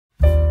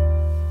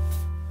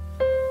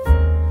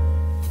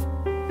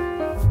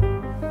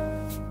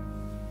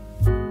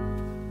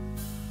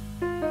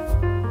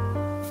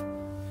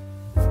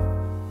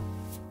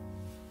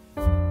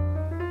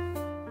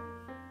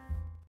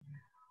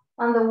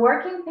On the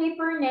working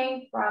paper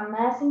named From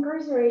Mass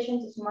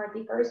Incarceration to Smart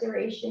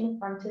Decarceration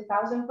from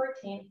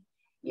 2014,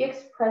 you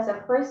express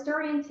a first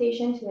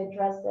orientation to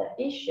address the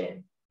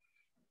issue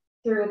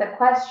through the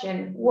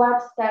question,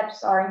 what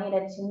steps are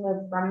needed to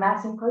move from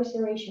mass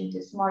incarceration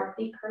to smart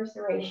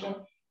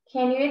decarceration?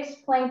 Can you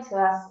explain to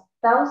us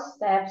those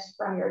steps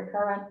from your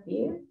current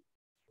view?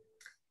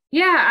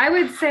 Yeah, I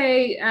would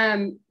say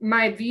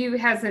my view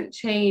hasn't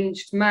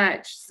changed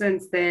much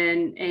since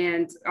then,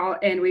 and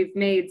we've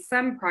made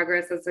some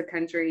progress as a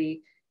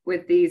country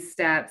with these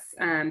steps,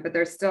 but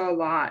there's still a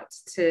lot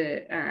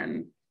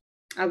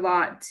of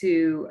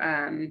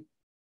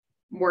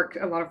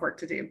work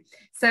to do.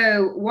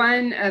 So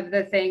one of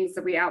the things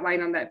that we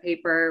outlined on that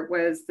paper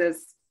was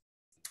this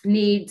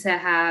need to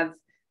have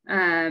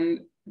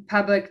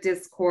public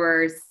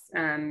discourse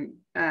and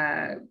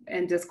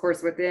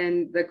discourse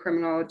within the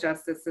criminal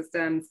justice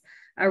systems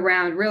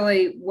around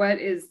really what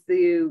is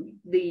the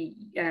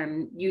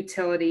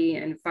utility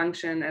and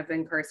function of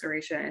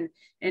incarceration,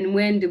 and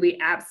when do we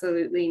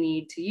absolutely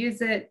need to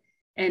use it,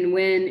 and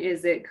when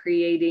is it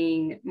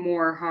creating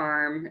more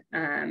harm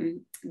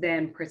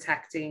than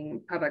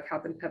protecting public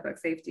health and public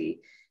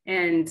safety.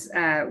 And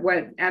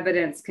what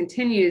evidence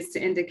continues to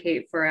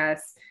indicate for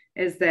us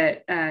is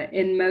that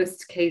in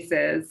most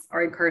cases,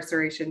 our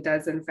incarceration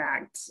does in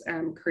fact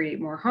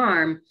create more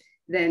harm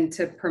than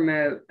to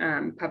promote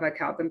public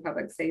health and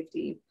public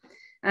safety.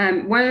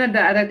 One of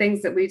the other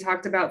things that we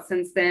talked about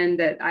since then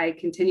that I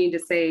continue to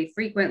say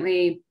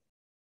frequently,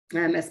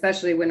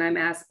 especially when I'm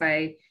asked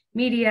by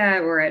media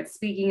or at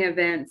speaking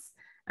events,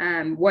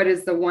 what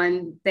is the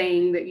one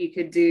thing that you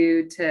could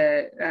do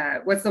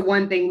to, what's the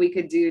one thing we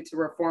could do to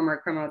reform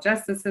our criminal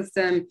justice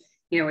system?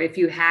 You know, if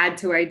you had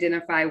to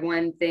identify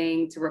one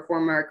thing to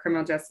reform our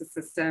criminal justice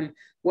system,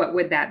 what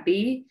would that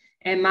be?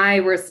 And my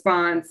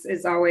response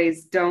is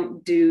always,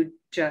 don't do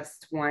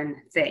just one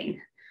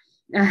thing.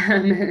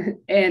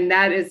 And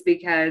that is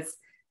because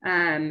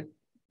the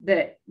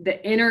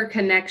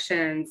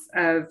interconnections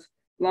of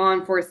law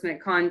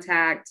enforcement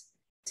contact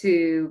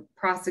to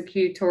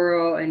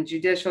prosecutorial and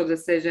judicial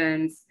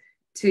decisions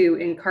to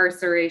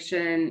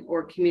incarceration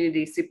or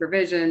community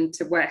supervision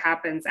to what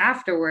happens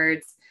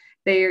afterwards,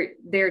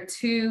 they're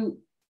too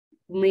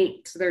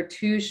linked. They're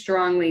too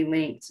strongly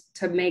linked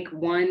to make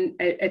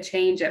a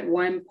change at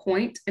one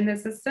point in the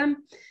system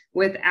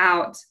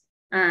without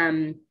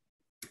so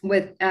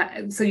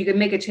you can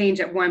make a change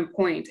at one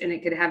point and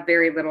it could have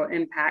very little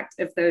impact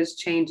if those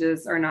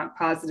changes are not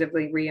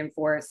positively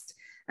reinforced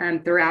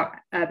throughout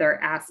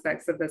other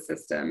aspects of the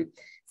system.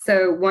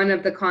 So one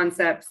of the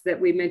concepts that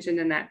we mentioned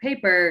in that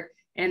paper,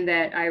 and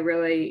that I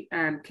really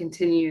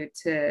continue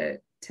to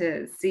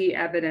see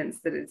evidence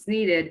that it's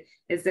needed,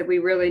 is that we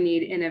really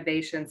need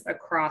innovations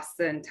across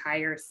the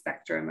entire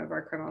spectrum of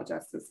our criminal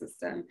justice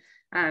system,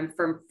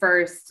 from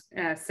first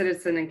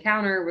citizen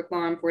encounter with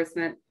law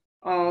enforcement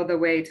all the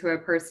way to a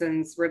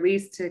person's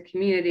release to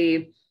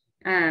community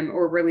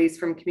or release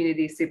from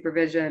community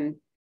supervision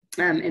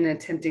in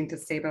attempting to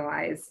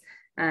stabilize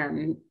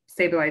in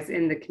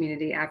the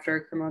community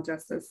after criminal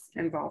justice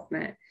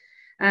involvement.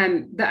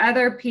 The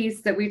other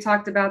piece that we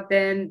talked about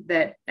then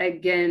that,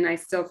 again, I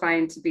still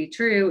find to be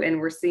true and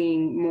we're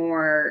seeing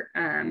more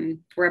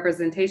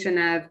representation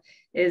of,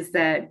 is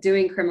that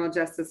doing criminal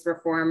justice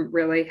reform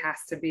really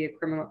has to be a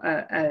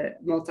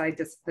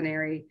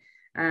multidisciplinary,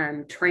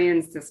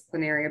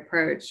 transdisciplinary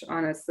approach,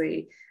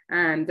 honestly.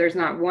 There's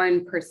not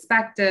one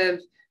perspective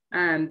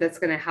that's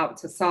going to help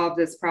to solve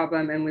this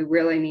problem, and we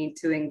really need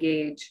to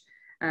engage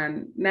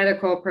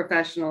medical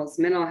professionals,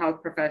 mental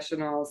health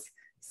professionals,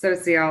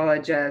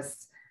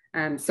 sociologists,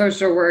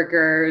 social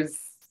workers,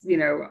 you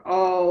know,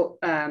 all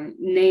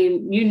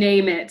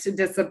name it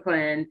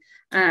discipline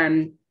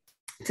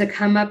to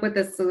come up with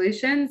the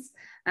solutions,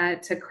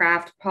 to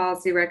craft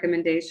policy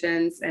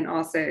recommendations, and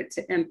also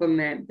to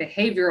implement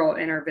behavioral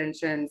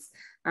interventions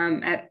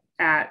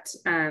at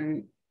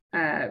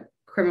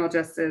criminal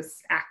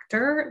justice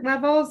actor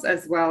levels,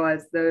 as well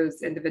as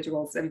those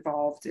individuals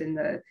involved in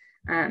the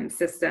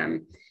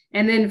system.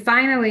 And then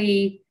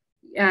finally,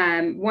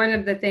 one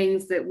of the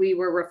things that we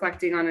were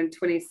reflecting on in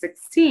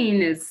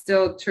 2016 is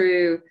still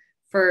true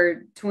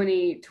for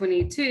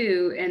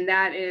 2022, and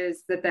that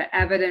is that the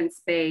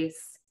evidence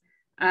base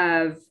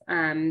of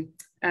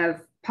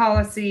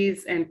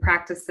policies and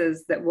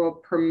practices that will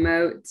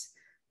promote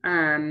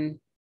a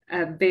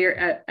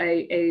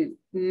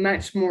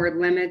much more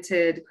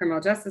limited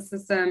criminal justice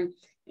system,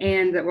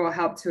 and that will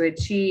help to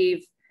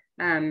achieve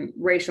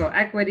racial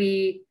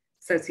equity,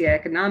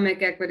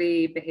 socioeconomic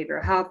equity,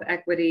 behavioral health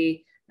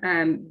equity.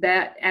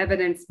 That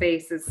evidence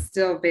base is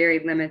still very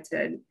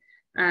limited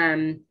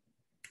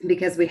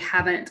because we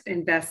haven't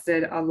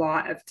invested a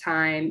lot of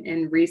time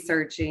in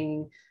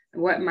researching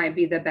what might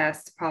be the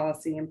best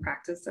policy and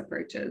practice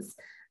approaches.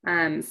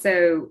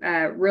 So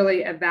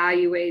really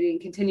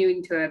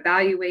continuing to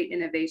evaluate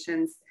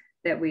innovations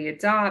that we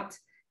adopt,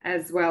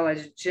 as well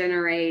as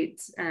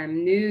generate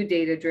new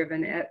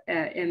data-driven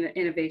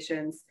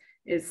innovations,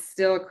 is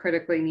still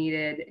critically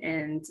needed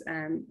and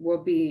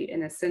will be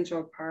an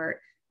essential part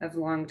of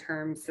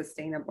long-term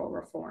sustainable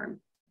reform.